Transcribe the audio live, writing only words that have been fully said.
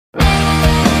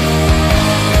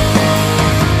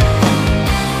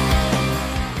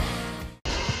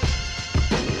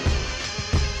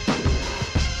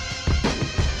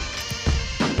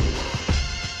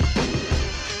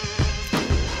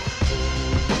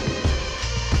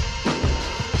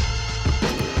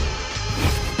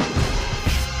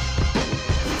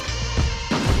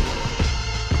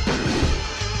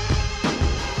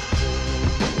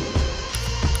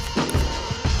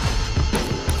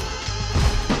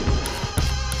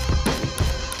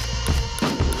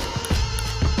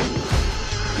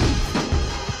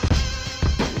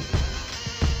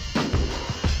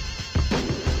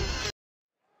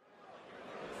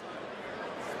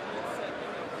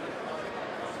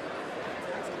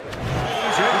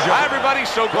everybody,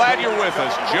 so glad you're with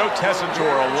us. Joe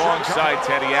Tessentor alongside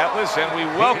Teddy Atlas, and we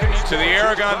welcome you to the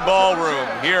Aragon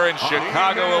Ballroom here in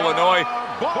Chicago, Illinois,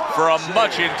 for a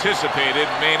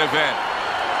much-anticipated main event.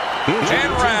 10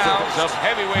 rounds of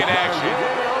heavyweight action,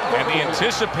 and the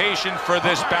anticipation for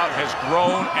this bout has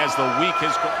grown as the week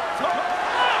has gone.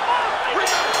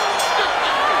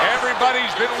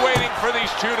 Everybody's been waiting for these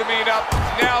two to meet up.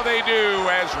 Now they do,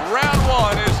 as round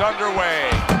one is underway.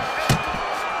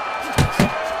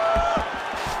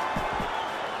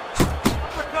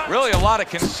 Really a lot of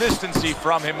consistency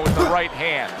from him with the right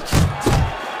hand.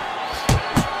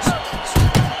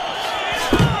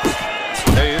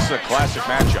 Hey, this is a classic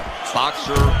matchup.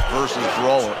 Boxer versus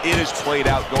brawler. It has played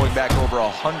out going back over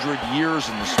 100 years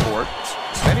in the sport.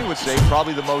 Many would say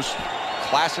probably the most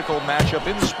classical matchup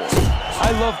in the sport.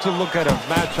 I love to look at a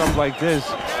matchup like this,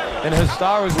 and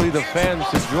historically the fans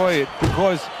enjoy it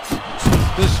because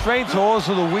the strengths are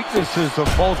also the weaknesses of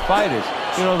both fighters.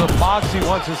 You know, the boxer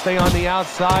wants to stay on the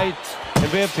outside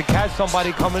and be able to catch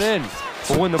somebody coming in.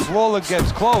 But when the brawler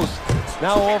gets close,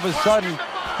 now all of a sudden,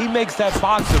 he makes that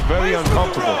boxer very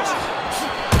uncomfortable.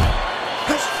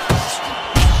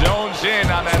 Zones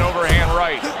in on that overhand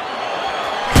right.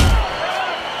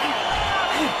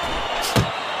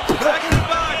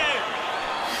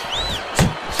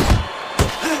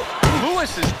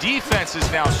 Lewis's defense is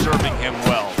now serving him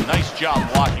well. Nice job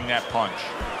blocking that punch.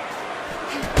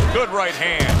 Good right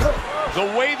hand.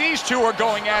 The way these two are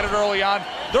going at it early on,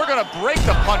 they're going to break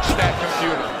the punch that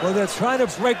computer. Well, they're trying to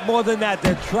break more than that.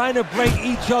 They're trying to break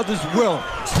each other's will.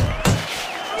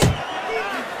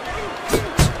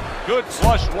 Good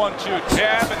flush 1-2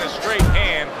 jab and a straight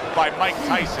hand by Mike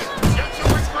Tyson.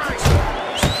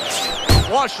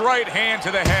 Flush right hand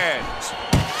to the head.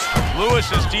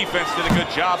 Lewis's defense did a good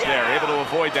job there, able to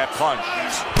avoid that punch.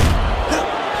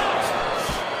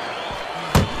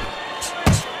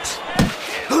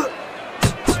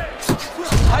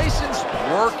 Tyson's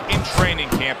work in training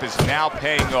camp is now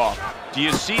paying off. Do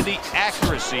you see the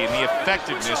accuracy and the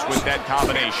effectiveness with that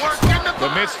combination?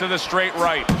 The midst of the straight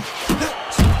right.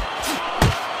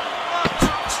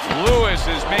 Lewis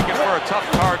is making for a tough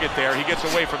target there. He gets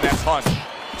away from that punch.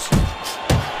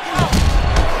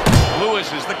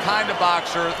 Lewis is the kind of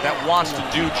boxer that wants to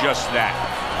do just that.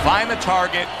 Find the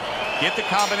target, get the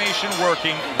combination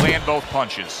working, land both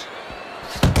punches.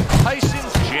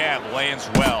 Tyson's jab lands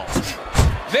well.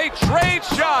 They trade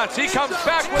shots. He comes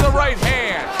back with a right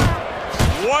hand.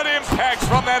 What impact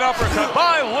from that uppercut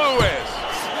by Lewis.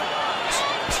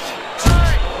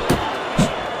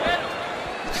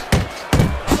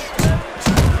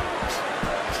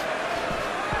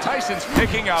 Tyson's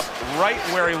picking up right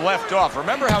where he left off.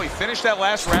 Remember how he finished that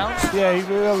last round? Yeah, he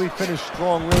really finished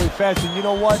strong, really fast. And you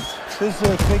know what? This is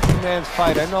a thinking man's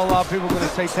fight. I know a lot of people are going to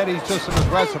say Teddy's just an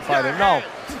aggressive fighter. No,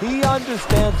 he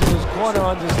understands, and his corner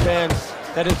understands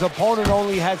that his opponent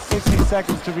only had 60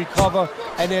 seconds to recover,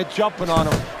 and they're jumping on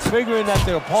him, figuring that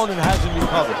the opponent hasn't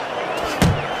recovered.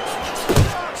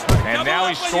 And now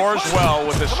he scores well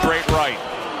with the straight right.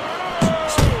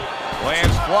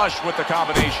 Lands flush with the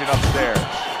combination upstairs.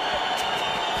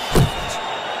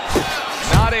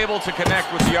 Not able to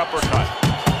connect with the uppercut.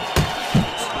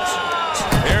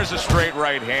 There's a straight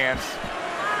right hand.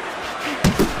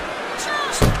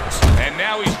 And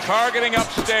now he's targeting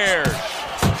upstairs.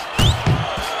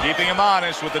 Keeping him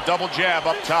honest with the double jab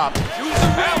up top.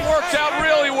 That worked out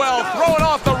really well, throwing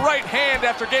off the right hand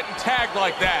after getting tagged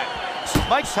like that.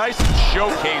 Mike Tyson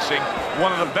showcasing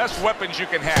one of the best weapons you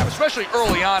can have, especially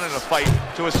early on in a fight,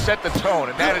 to set the tone,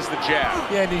 and that is the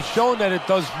jab. Yeah, and he's shown that it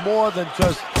does more than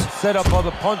just set up other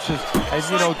punches and,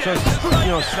 just,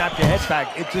 snap your head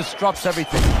back. It disrupts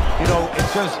everything. It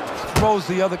just throws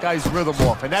the other guy's rhythm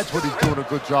off, and that's what he's doing a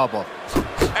good job of.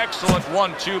 Excellent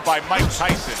 1-2 by Mike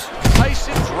Tyson.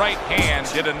 Tyson's right hand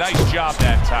did a nice job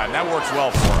that time. That worked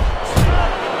well for him.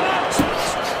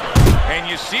 And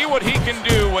you see what he can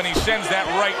do when he sends that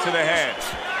right to the head.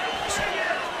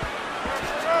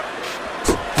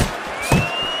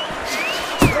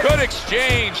 Good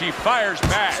exchange. He fires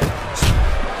back.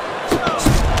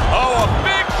 Oh, a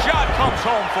big shot comes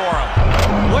home for him.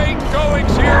 Late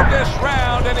goings here this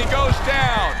round, and he goes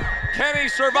down. Can he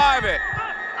survive it?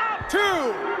 2,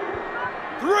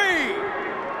 3,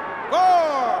 4.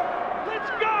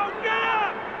 Let's go, get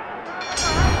up!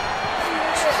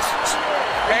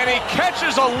 And he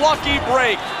catches a lucky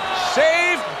break.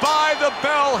 Saved by the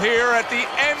bell here at the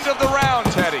end of the round,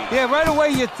 Teddy. Yeah, right away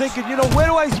you're thinking, where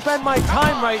do I spend my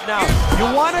time right now?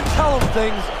 You want to tell him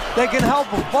things that can help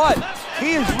him, but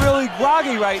he is really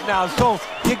groggy right now, so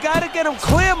you got to get him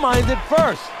clear-minded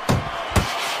first.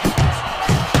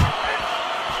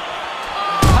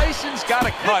 Tyson's got to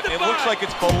a cut. It looks like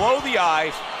it's below the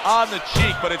eye on the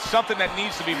cheek, but it's something that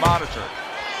needs to be monitored.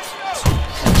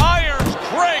 Irons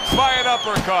cranked by an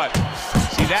uppercut.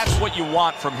 See, that's what you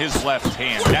want from his left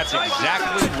hand. That's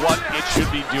exactly what it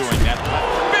should be doing. That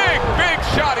big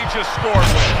shot he just scored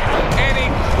with. And he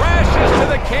crashes to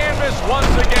the canvas once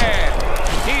again.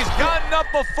 He's gotten up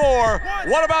before.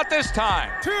 What about this time?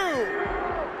 2,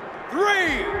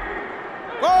 3,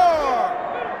 4,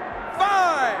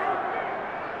 5.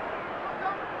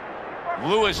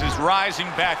 Lewis is rising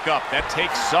back up. That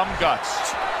takes some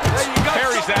guts.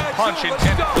 Parries that punch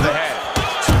intended for the head.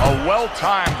 A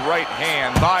well-timed right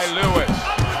hand by Lewis.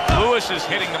 Lewis is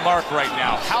hitting the mark right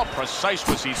now. How precise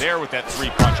was he there with that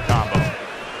three-punch combo?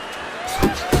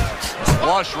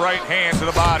 Flush right hand to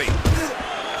the body.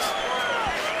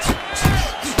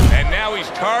 And now he's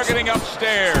targeting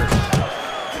upstairs.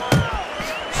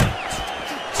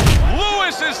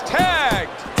 Lewis is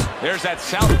tagged. There's that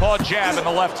southpaw jab in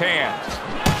the left hand.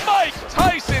 Mike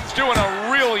Tyson's doing a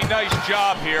really nice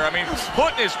job here. I mean,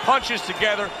 putting his punches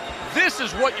together. This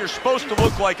is what you're supposed to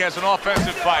look like as an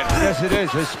offensive fighter. Yes, it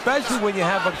is, especially when you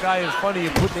have a guy in front of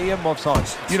you putting the earmuffs on.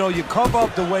 You know, you cover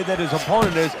up the way that his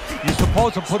opponent is. You're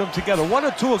supposed to put them together. One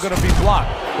or two are going to be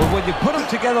blocked. But when you put them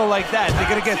together like that, they're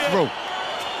going to get through.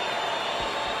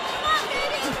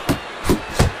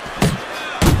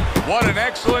 What an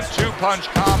excellent two-punch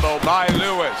combo by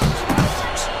Lewis.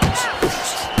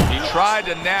 He tried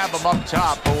to nab him up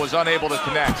top, but was unable to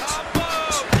connect.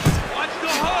 Watch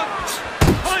the hook.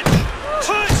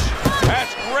 Punch.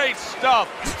 That's great stuff.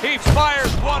 He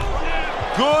fires one.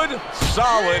 Good,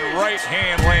 solid right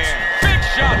hand land. Big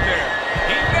shot there.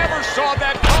 He never saw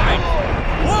that coming.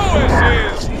 Lewis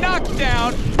is knocked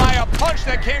down by a punch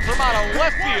that came from out of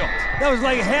left field. That was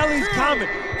like Haley's comment.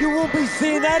 You won't be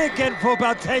seeing that again for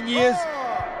about 10 years.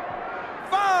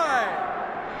 4, 5,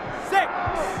 6,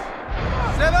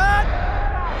 7,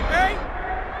 8,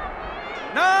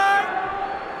 9,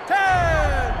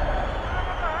 10.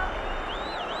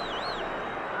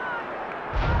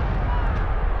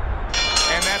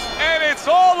 And it's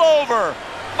all over.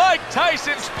 Mike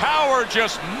Tyson's power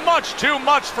just much too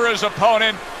much for his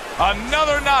opponent.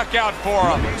 Another knockout for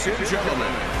him. Ladies and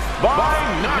gentlemen, by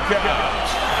knockout,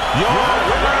 your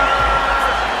winner,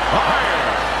 Mike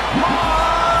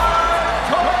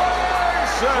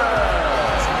Tyson.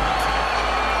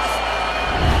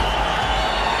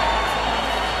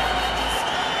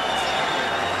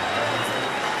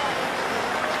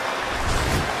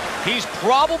 He's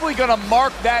probably going to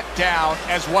mark that down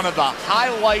as one of the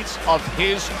highlights of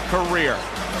his career.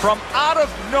 From out of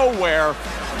nowhere,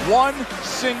 one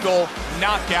single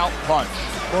knockout punch.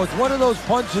 Well, it's one of those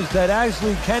punches that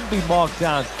actually can be marked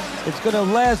down. It's going to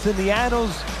last in the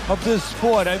annals of this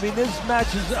sport. I mean, this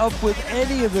matches up with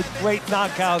any of the great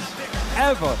knockouts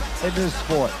ever in this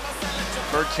sport.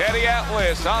 For Teddy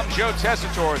Atlas, I'm Joe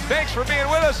Tessitore. Thanks for being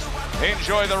with us.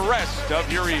 Enjoy the rest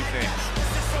of your evening.